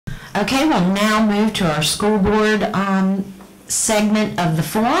Okay, we'll now move to our school board segment of the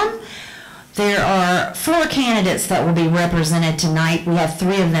forum. There are 4 candidates that will be represented tonight. We have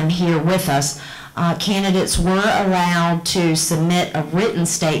 3 of them here with us. Candidates were allowed to submit a written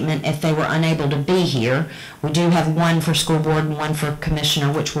statement if they were unable to be here. We do have 1 for school board and 1 for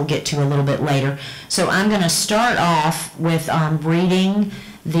commissioner, which we'll get to a little bit later. So I'm going to start off with reading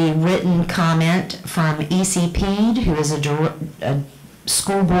the written comment from E.C. Peed, who is a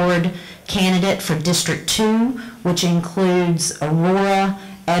school board candidate for District 2, which includes Aurora,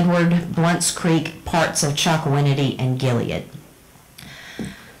 Edward, Blunts Creek, parts of Chocowinity, and Gilead.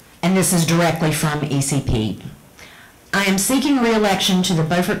 And this is directly from E.C. Peed. I am seeking re-election to the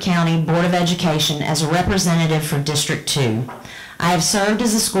Beaufort County Board of Education as a representative for District 2. I have served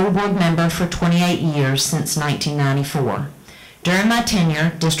as a school board member for 28 years since 1994. During my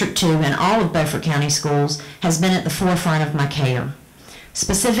tenure, District 2 and all of Beaufort County schools has been at the forefront of my care.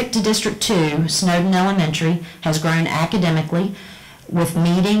 Specific to District 2, Snowden Elementary has grown academically with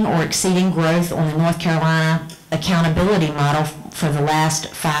meeting or exceeding growth on the North Carolina accountability model for the last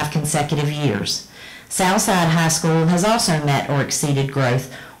 5 consecutive years. Southside High School has also met or exceeded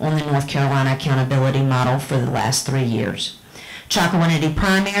growth on the North Carolina accountability model for the last 3 years. Chocowinity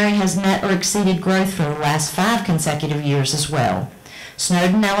Primary has met or exceeded growth for the last 5 consecutive years as well.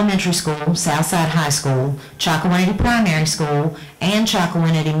 Snowden Elementary School, Southside High School, Chocowinity Primary School, and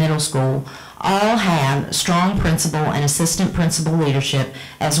Chocowinity Middle School all have strong principal and assistant principal leadership,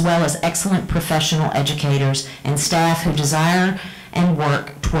 as well as excellent professional educators and staff who desire and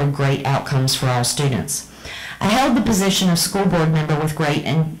work toward great outcomes for all students. I held the position of school board member with great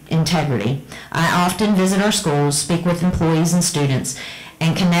integrity. I often visit our schools, speak with employees and students,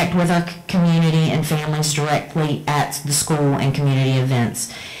 and connect with our community and families directly at the school and community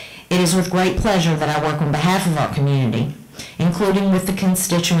events. It is with great pleasure that I work on behalf of our community, including with the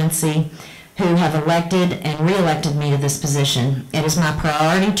constituency who have elected and re-elected me to this position. It is my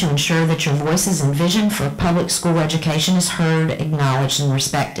priority to ensure that your voices and vision for public school education is heard, acknowledged, and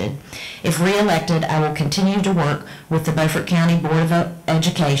respected. If re-elected, I will continue to work with the Beaufort County Board of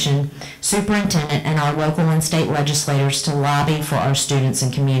Education, superintendent, and our local and state legislators to lobby for our students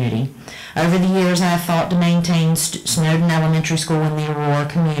and community. Over the years, I have fought to maintain Snowden Elementary School in the Aurora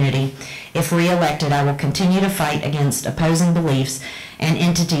community. If re-elected, I will continue to fight against opposing beliefs and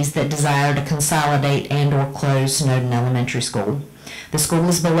entities that desire to consolidate and or close Snowden Elementary School. The school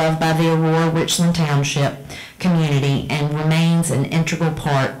is beloved by the Aurora-Richland Township community and remains an integral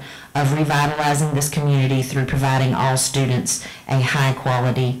part of revitalizing this community through providing all students a high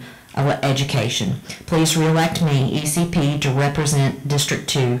quality education. Please re-elect me, E.C. Peed, to represent District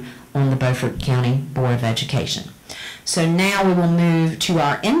 2 on the Beaufort County Board of Education. So now we will move to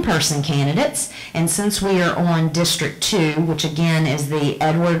our in-person candidates, and since we are on District 2, which again is the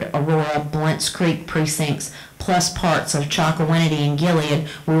Edward, Aurora, Blunts Creek precincts plus parts of Chocowinity and Gilead,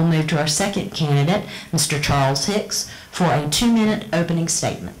 we will move to our second candidate, Mr. Charles Hicks, for a 2-minute opening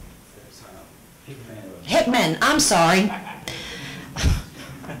statement. Hickman, I'm sorry.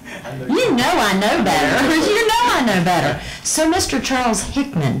 You know I know better. You know I know better. So Mr. Charles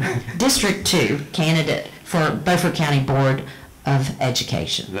Hickman, District 2 candidate for Beaufort County Board of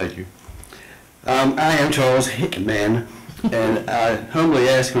Education. Thank you. I am Charles Hickman, and I humbly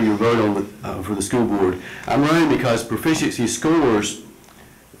ask for your vote on for the school board. I'm running because proficiency scores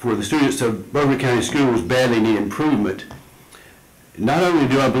for the students of Beaufort County schools badly need improvement. Not only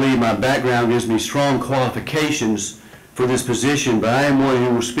do I believe my background gives me strong qualifications for this position, but I am one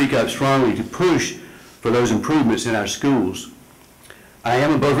who will speak up strongly to push for those improvements in our schools. I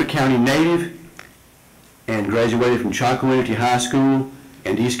am a Beaufort County native and graduated from Chocowinity High School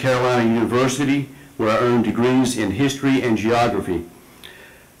and East Carolina University, where I earned degrees in history and geography.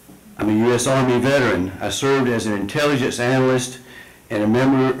 I'm a U.S. Army veteran. I served as an intelligence analyst and a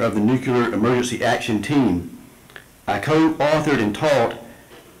member of the Nuclear Emergency Action Team. I co-authored and taught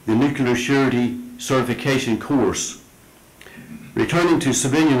the Nuclear Surety Certification course. Returning to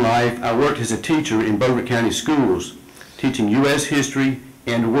civilian life, I worked as a teacher in Beaufort County schools, teaching U.S. history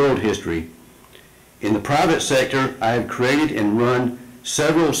and world history. In the private sector, I have created and run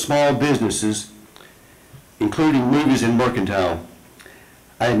several small businesses, including Movies and Mercantile.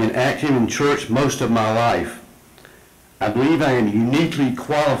 I have been active in church most of my life. I believe I am uniquely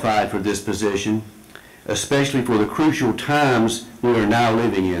qualified for this position, especially for the crucial times we are now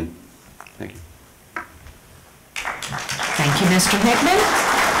living in. Thank you. Thank you, Mr. Hickman.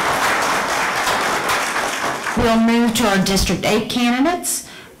 We'll move to our District 8 candidates,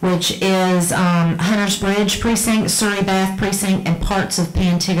 which is Hunters Bridge Precinct, Surrey Bath Precinct, and parts of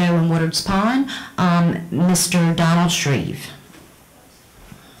Pantego and Woodard's Pond. Mr. Donald Shreve.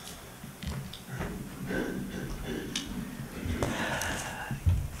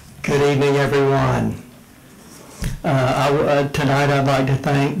 Good evening, everyone. Tonight I'd like to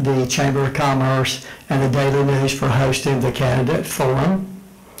thank the Chamber of Commerce and the Daily News for hosting the candidate forum.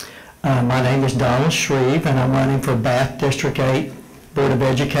 My name is Donald Shreve, and I'm running for Bath District 8 Board of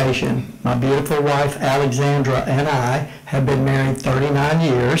Education. My beautiful wife Alexandra and I have been married 39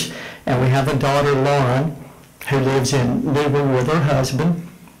 years, and we have a daughter, Lauren, who lives in Newbern with her husband.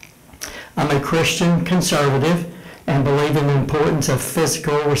 I'm a Christian conservative and believe in the importance of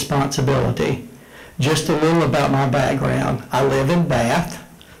fiscal responsibility. Just a little about my background. I live in Bath.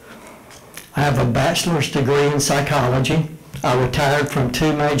 I have a bachelor's degree in psychology. I retired from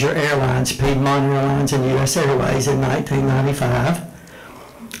 2 major airlines, Piedmont Airlines and U.S. Airways, in 1995.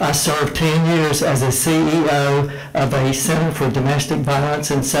 I served 10 years as a CEO of a Center for Domestic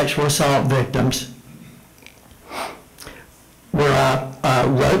Violence and Sexual Assault Victims, where I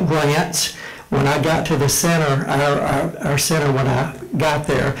wrote grants. When I got to the center, our center, when I got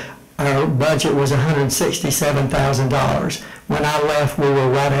there, our budget was $167,000. When I left, we were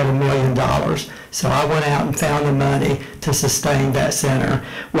right at $1 million. So I went out and found the money to sustain that center.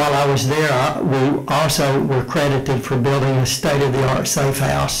 While I was there, we also were credited for building a state-of-the-art safe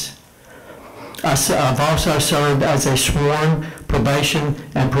house. I've also served as a sworn probation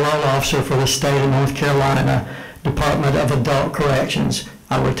and parole officer for the state of North Carolina Department of Adult Corrections.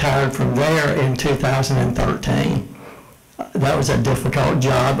 I retired from there in 2013. That was a difficult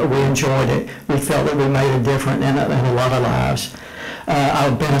job, but we enjoyed it. We felt that we made a difference in a lot of lives.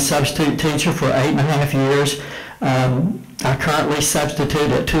 I've been a substitute teacher for 8.5 years. I currently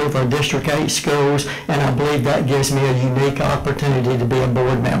substitute at 2 of our District 8 schools, and I believe that gives me a unique opportunity to be a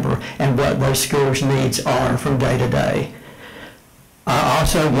board member and what those schools' needs are from day to day. I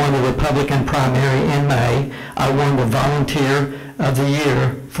also won the Republican primary in May. I won the Volunteer of the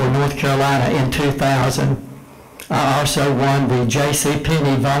Year for North Carolina in 2000. I also won the J.C.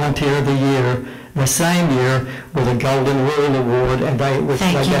 Penney Volunteer of the Year the same year with a Golden Rule Award, and they gave me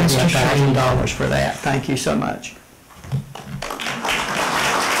 $1,000 for that. Thank you so much.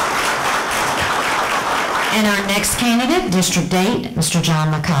 And our next candidate, District 8, Mr.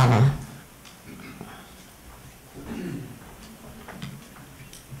 John McCalla.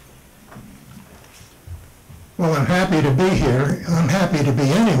 Well, I'm happy to be here. I'm happy to be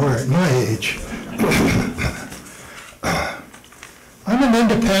anywhere at my age. I'm an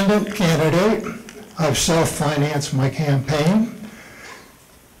independent candidate. I've self-financed my campaign.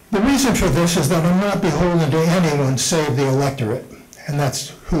 The reason for this is that I'm not beholden to anyone save the electorate, and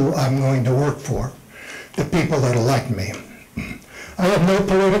that's who I'm going to work for, the people that elect me. I have no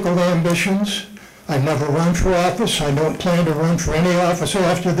political ambitions. I've never run for office. I don't plan to run for any office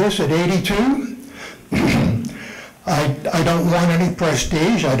after this at 82. I don't want any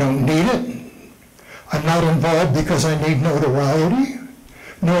prestige. I don't need it. I'm not involved because I need notoriety,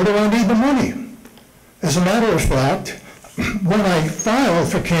 nor do I need the money. As a matter of fact, when I filed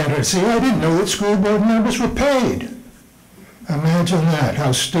for candidacy, I didn't know that school board members were paid. Imagine that.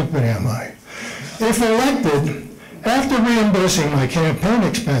 How stupid am I? If elected, after reimbursing my campaign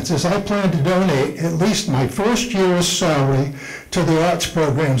expenses, I plan to donate at least my first year's salary to the arts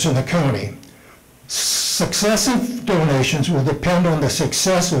programs in the county. Successive donations will depend on the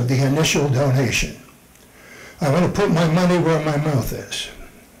success of the initial donation. I want to put my money where my mouth is.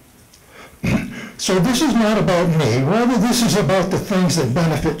 So this is not about me. Rather, this is about the things that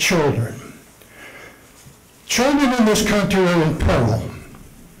benefit children. Children in this country are in peril.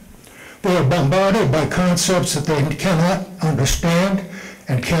 They are bombarded by concepts that they cannot understand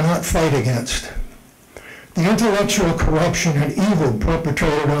and cannot fight against. The intellectual corruption and evil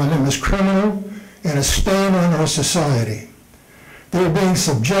perpetrated on them is criminal and a stain on our society. They're being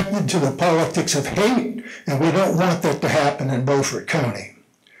subjected to the politics of hate, and we don't want that to happen in Beaufort County.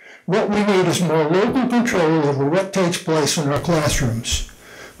 What we need is more local control over what takes place in our classrooms.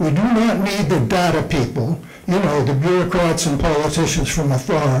 We do not need the data people, you know, the bureaucrats and politicians from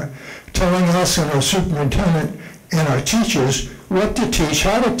afar, telling us and our superintendent and our teachers what to teach,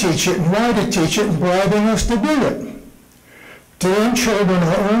 how to teach it, and why to teach it, and bribing us to do it. To them, children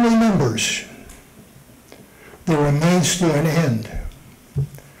are only numbers. They're a means to an end.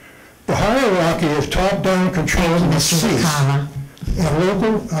 The hierarchy of top-down control must cease. And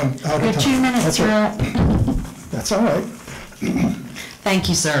local, I'm out of Your time. 2 minutes are up. That's all right. Thank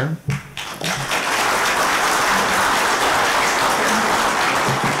you, sir.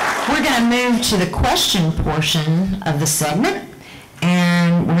 We're going to move to the question portion of the segment,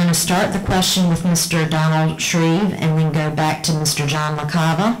 and we're going to start the question with Mr. Donald Shreve and then go back to Mr. John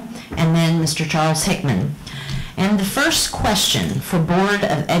McCalla and then Mr. Charles Hickman. And the first question for Board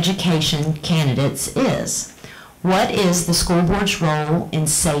of Education candidates is, What is the school board's role in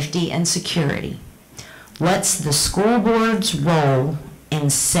safety and security? What's the school board's role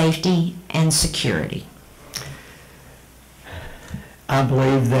in safety and security? I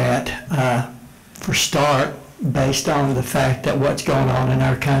believe that, for start, based on the fact that what's going on in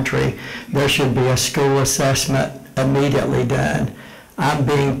our country, there should be a school assessment immediately done. I'm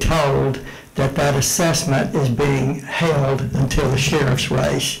being told that that assessment is being held until the sheriff's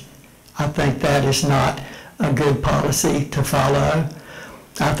race. I think that is not a good policy to follow.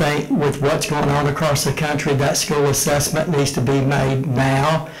 I think with what's going on across the country, that school assessment needs to be made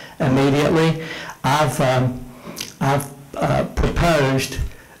now, immediately. I've proposed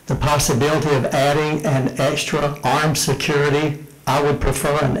the possibility of adding an extra armed security. I would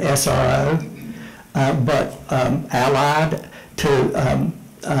prefer an SRO, but allied to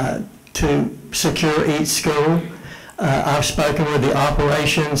secure each school. I've spoken with the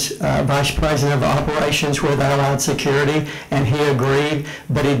operations, vice president of operations with Allied Security, and he agreed,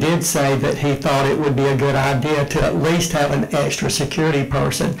 but he did say that he thought it would be a good idea to at least have an extra security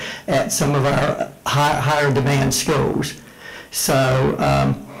person at some of our higher demand schools. So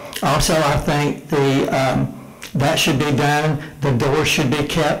also I think that should be done. The doors should be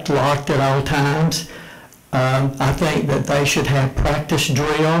kept locked at all times. I think that they should have practice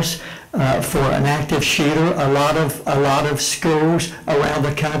drills for an active shooter. A lot of schools around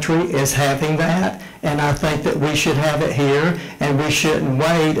the country is having that, and I think that we should have it here, and we shouldn't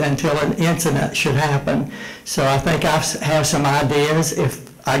wait until an incident should happen. So I think I have some ideas, if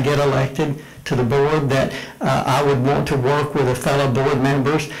I get elected to the board, that I would want to work with the fellow board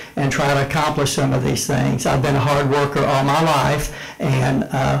members and try to accomplish some of these things. I've been a hard worker all my life and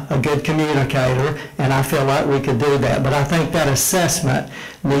a good communicator, and I feel like we could do that. But I think that assessment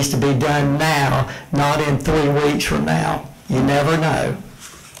needs to be done now, not in 3 weeks from now. You never know.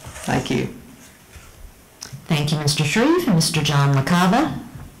 Thank you. Thank you, Mr. Shreve. And Mr. John LaCava.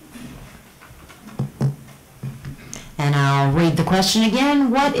 And I'll read the question again.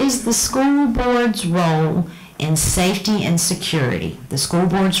 What is the school board's role in safety and security? The school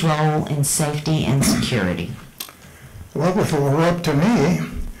board's role in safety and security. Well, if it were up to me,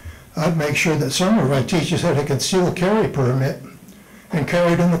 I'd make sure that some of our teachers had a concealed carry permit and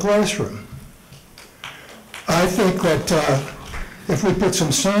carried in the classroom. I think that if we put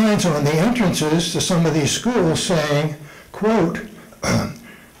some signs on the entrances to some of these schools saying, quote,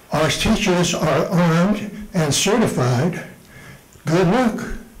 our teachers are armed and certified, good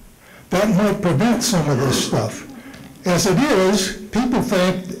luck. That might prevent some of this stuff. As it is, people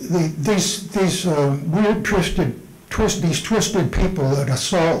think these weird, twisted people that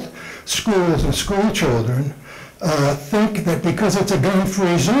assault schools and school children think that because it's a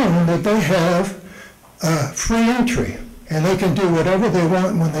gun-free zone that they have free entry and they can do whatever they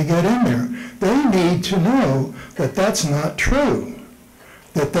want when they get in there. They need to know that that's not true,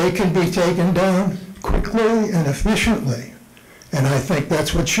 that they can be taken down quickly and efficiently. And I think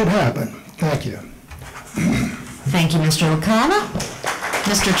that's what should happen. Thank you. Thank you, Mr. LaCava.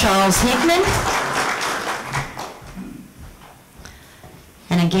 Mr. Charles Hickman.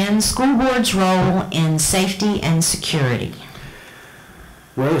 And again, school board's role in safety and security.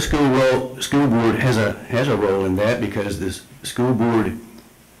 Well, the school board has a role in that because the school board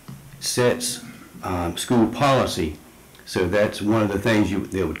sets school policy. So that's one of the things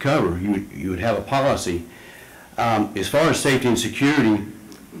they would cover. You would have a policy. As far as safety and security,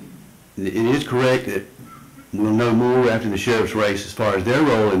 it is correct that we'll know more after the sheriff's race as far as their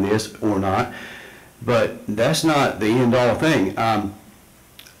role in this or not, but that's not the end-all thing.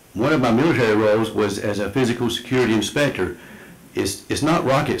 One of my military roles was as a physical security inspector. It's not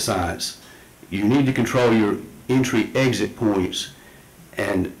rocket science. You need to control your entry-exit points,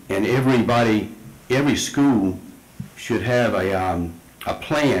 and every school should have a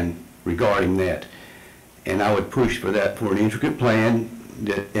plan regarding that. And I would push for that, for an intricate plan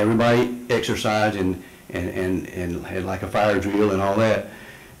that everybody exercised and had like a fire drill and all that,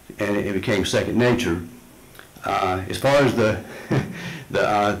 and it became second nature. As far as the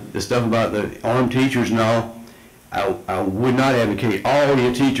stuff about the armed teachers and all, I would not advocate all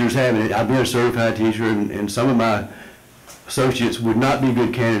your teachers having it. I've been a certified teacher, and some of my associates would not be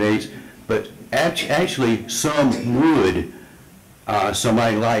good candidates, but actually some would.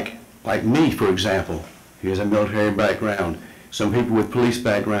 Somebody like me, for example, who has a military background, some people with police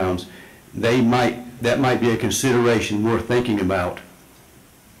backgrounds, that might be a consideration worth thinking about.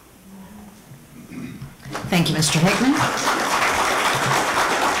 Thank you, Mr. Hickman.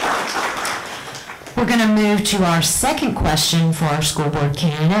 We're going to move to our second question for our school board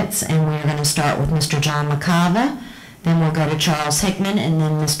candidates, and we're going to start with Mr. John LaCava, then we'll go to Charles Hickman, and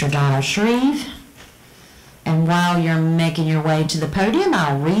then Mr. Donald Shreve. And while you're making your way to the podium,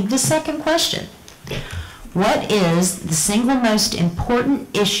 I'll read the second question. What is the single most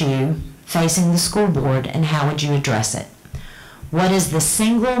important issue facing the school board, and how would you address it? What is the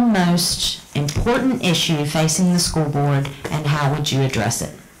single most important issue facing the school board, and how would you address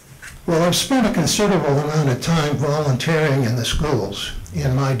it? Well, I've spent a considerable amount of time volunteering in the schools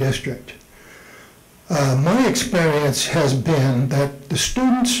in my district. My experience has been that the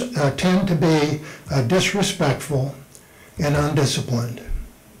students tend to be disrespectful and undisciplined.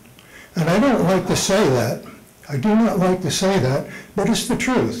 And I don't like to say that. I do not like to say that, but it's the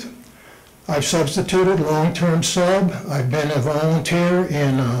truth. I've substituted long-term sub. I've been a volunteer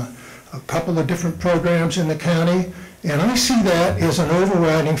in a couple of different programs in the county, and I see that as an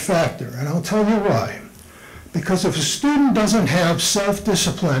overriding factor, and I'll tell you why. Because if a student doesn't have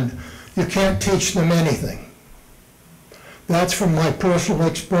self-discipline, you can't teach them anything. That's from my personal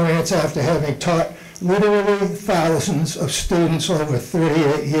experience after having taught literally thousands of students over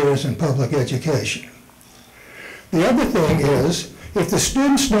 38 years in public education. The other thing is, if the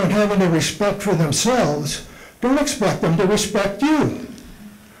students don't have any respect for themselves, don't expect them to respect you.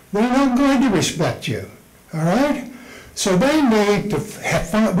 They're not going to respect you, all right? So we need to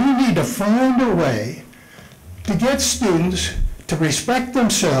find a way to get students to respect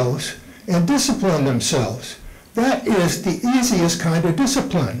themselves and discipline themselves. That is the easiest kind of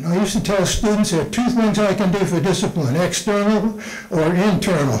discipline. I used to tell students there are two things I can do for discipline, external or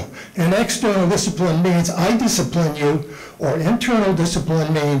internal. And external discipline means I discipline you, or internal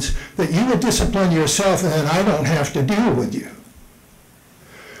discipline means that you would discipline yourself and then I don't have to deal with you.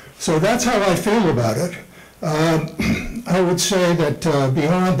 So that's how I feel about it. I would say that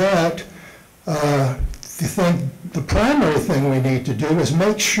beyond that, the primary thing we need to do is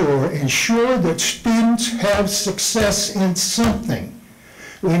ensure that students have success in something.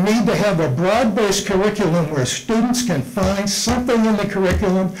 We need to have a broad-based curriculum where students can find something in the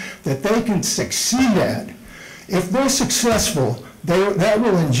curriculum that they can succeed at. If they're successful, that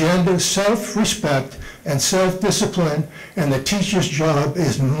will engender self-respect and self-discipline, and the teacher's job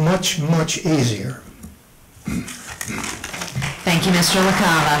is much, much easier. Thank you, Mr.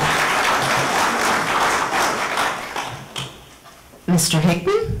 LaCava. Mr.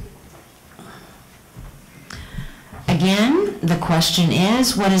 Hickman? Again, the question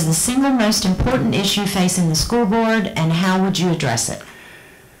is, what is the single most important issue facing the school board, and how would you address it?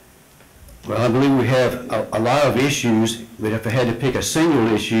 Well, I believe we have a lot of issues, but if I had to pick a single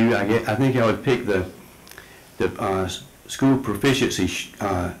issue, I think I would pick the school proficiency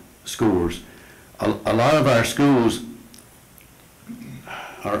scores. A lot of our schools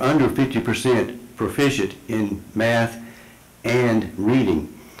are under 50% proficient in math and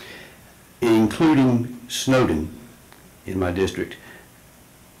reading, including Snowden in my district.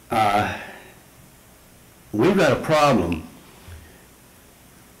 We've got a problem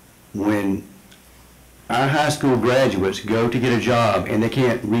when our high school graduates go to get a job and they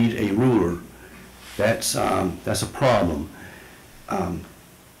can't read a ruler. That's a problem.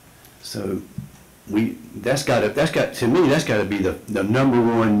 So that's got to be the number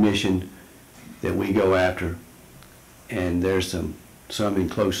one mission that we go after, and there's some in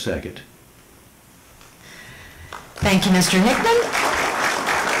close second. Thank you, Mr. Hickman.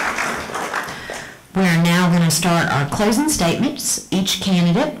 We are now going to start our closing statements. Each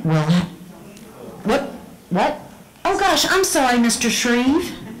candidate will have... What? Oh gosh, I'm sorry, Mr.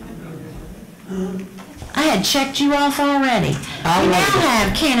 Shreve. I had checked you off already. We now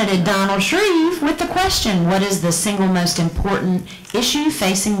have candidate Donald Shreve with the question, what is the single most important issue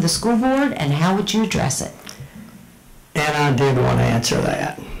facing the school board, and how would you address it? And I did want to answer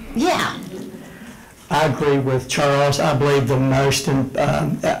that. Yeah. I agree with Charles. I believe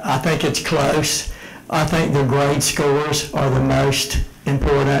I think it's close. I think the grade scores are the most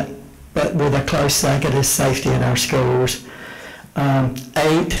important, but with a close second is safety in our schools.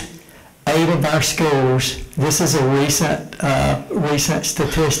 Eight of our schools, this is a recent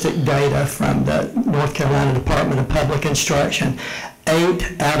statistic data from the North Carolina Department of Public Instruction.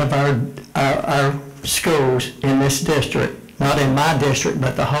 8 out of our schools in this district, not in my district,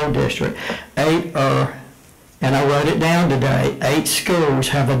 but the whole district, 8 are, and I wrote it down today, 8 schools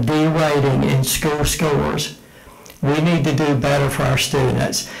have a D rating in school scores. We need to do better for our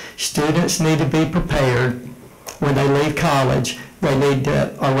students. Students need to be prepared when they leave college. They need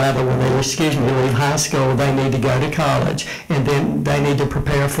to, or rather when they, leave high school, they need to go to college, and then they need to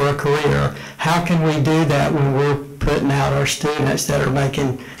prepare for a career. How can we do that when we're putting out our students that are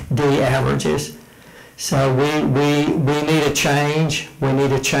making D averages? So we need a change. We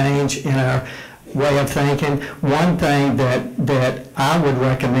need a change in our way of thinking. One thing that I would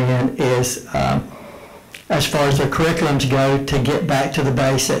recommend is as far as their curriculums go, to get back to the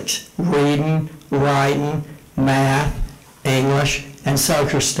basics: reading, writing, math, English, and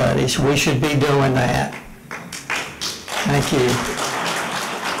social studies. We should be doing that. Thank you.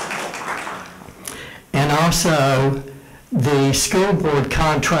 And also, the school board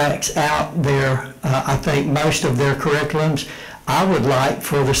contracts out their, I think, most of their curriculums. I would like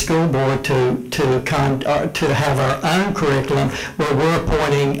for the school board to have our own curriculum where we're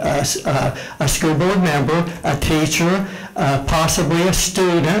appointing a school board member, a teacher, possibly a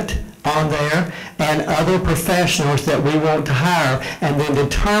student on there, and other professionals that we want to hire, and then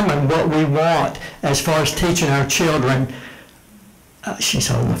determine what we want as far as teaching our children. She's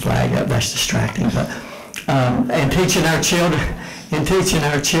holding the flag up, that's distracting, but and teaching our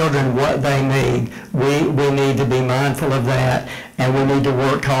children what they need. We need to be mindful of that, and we need to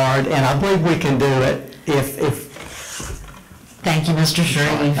work hard, and I believe we can do it if Thank you, Mr.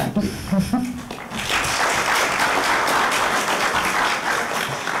 Shreve.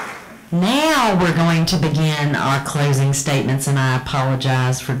 Now we're going to begin our closing statements, and I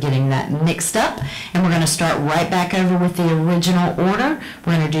apologize for getting that mixed up. And we're going to start right back over with the original order.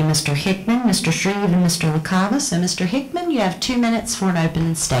 We're going to do Mr. Hickman, Mr. Shreve, and Mr. LaCava. So, Mr. Hickman, you have 2 minutes for an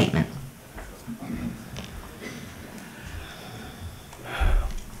opening statement.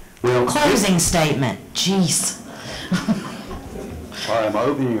 Well, Closing statement. Jeez. all right, am I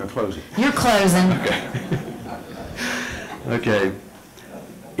opening or closing? You're closing. Okay.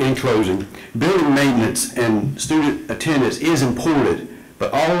 In closing, building maintenance and student attendance is important,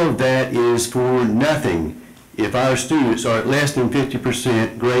 but all of that is for nothing if our students are at less than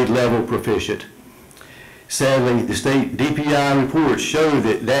 50% grade level proficient. Sadly, the state DPI reports show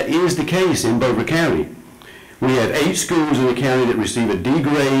that that is the case in Beaufort County. We have 8 schools in the county that receive a D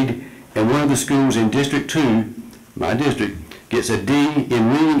grade, and one of the schools in District 2, my district, gets a D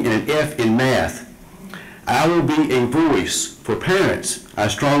in reading and an F in math. I will be a voice for parents. I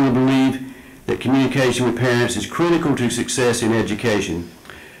strongly believe that communication with parents is critical to success in education.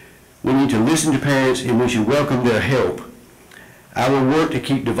 We need to listen to parents, and we should welcome their help. I will work to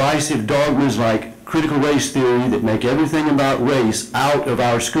keep divisive dogmas like critical race theory that make everything about race out of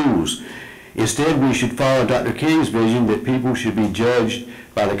our schools. Instead, we should follow Dr. King's vision that people should be judged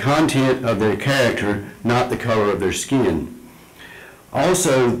by the content of their character, not the color of their skin.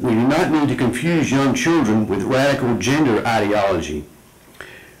 Also, we do not need to confuse young children with radical gender ideology.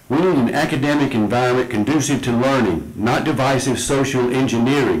 We need an academic environment conducive to learning, not divisive social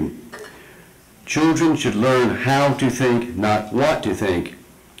engineering. Children should learn how to think, not what to think.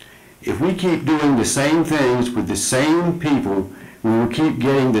 If we keep doing the same things with the same people, we will keep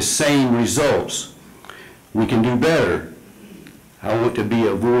getting the same results. We can do better. I want to be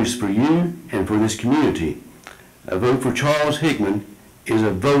a voice for you and for this community. A vote for Charles Hickman is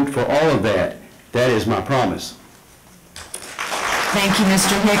a vote for all of that. That is my promise. Thank you,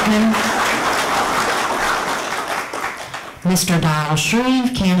 Mr. Hickman. Mr. Donald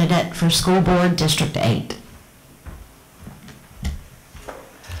Shreve, candidate for School Board District 8.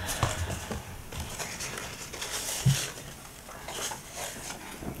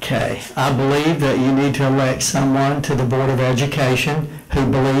 Okay, I believe that you need to elect someone to the Board of Education who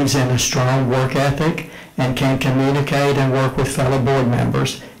believes in a strong work ethic and can communicate and work with fellow board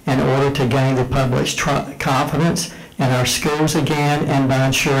members in order to gain the public's confidence in our schools again, and by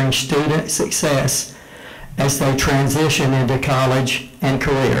ensuring student success as they transition into college and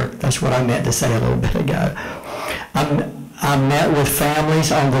career. That's what I meant to say a little bit ago. I met with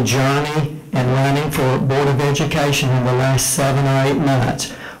families on the journey and running for Board of Education in the last 7 or 8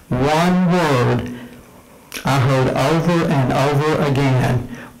 months. One word I heard over and over again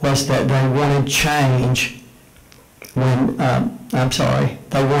was that they wanted change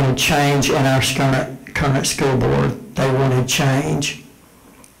they wanted change in our current school board. They wanted change.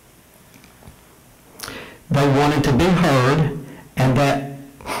 They wanted to be heard, and that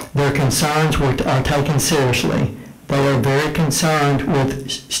their concerns are taken seriously. They are very concerned with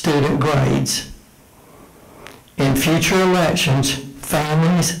student grades. In future elections,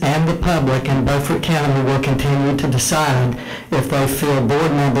 families and the public in Beaufort County will continue to decide if they feel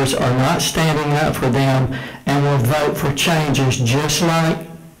board members are not standing up for them, and will vote for changes just like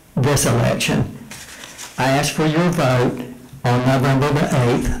this election. I ask for your vote on November the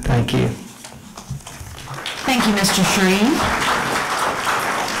 8th. Thank you. Thank you, Mr. Shreve.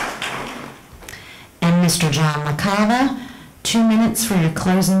 And Mr. John LaCava, 2 minutes for your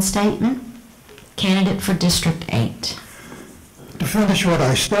closing statement. Candidate for District 8. To finish what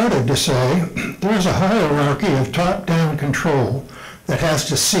I started to say, there's a hierarchy of top-down control that has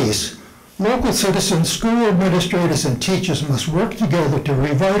to cease. Local citizens, school administrators, and teachers must work together to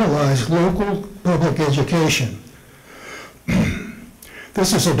revitalize local public education.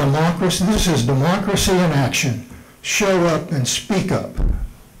 This is democracy in action. Show up and speak up.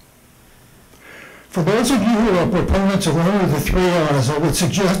 For those of you who are proponents of only the 3 R's, I would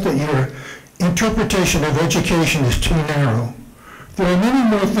suggest that your interpretation of education is too narrow. There are many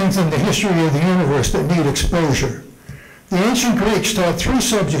more things in the history of the universe that need exposure. The ancient Greeks taught 3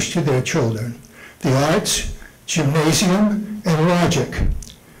 subjects to their children: the arts, gymnasium, and logic.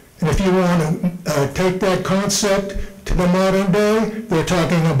 And if you want to take that concept to the modern day, they're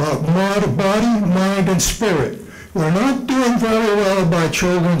talking about body, mind, and spirit. We're not doing very well by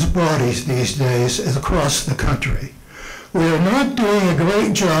children's bodies these days across the country. We are not doing a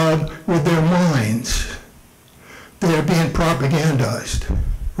great job with their minds. They are being propagandized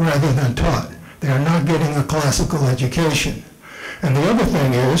rather than taught. They are not getting a classical education. And the other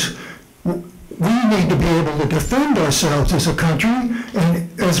thing is, we need to be able to defend ourselves as a country, and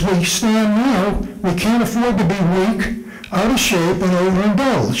as we stand now, we can't afford to be weak, out of shape, and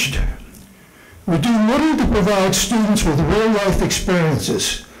overindulged. We do little to provide students with real-life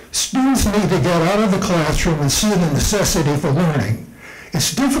experiences. Students need to get out of the classroom and see the necessity for learning.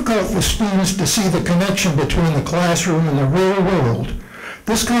 It's difficult for students to see the connection between the classroom and the real world.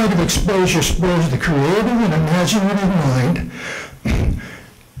 This kind of exposure spurs the creative and imaginative mind,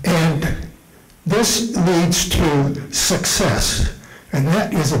 and this leads to success. And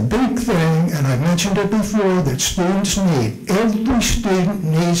that is a big thing, and I mentioned it before, that students need. Every student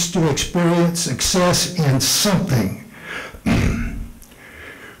needs to experience success in something.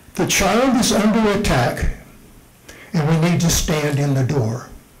 The child is under attack, and we need to stand in the door.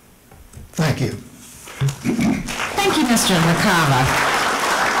 Thank you. Thank you, Mr. LaCava.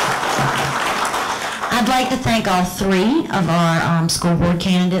 I'd like to thank all 3 of our school board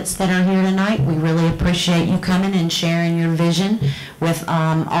candidates that are here tonight. We really appreciate you coming and sharing your vision with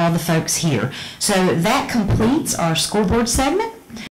all the folks here. So that completes our school board segment.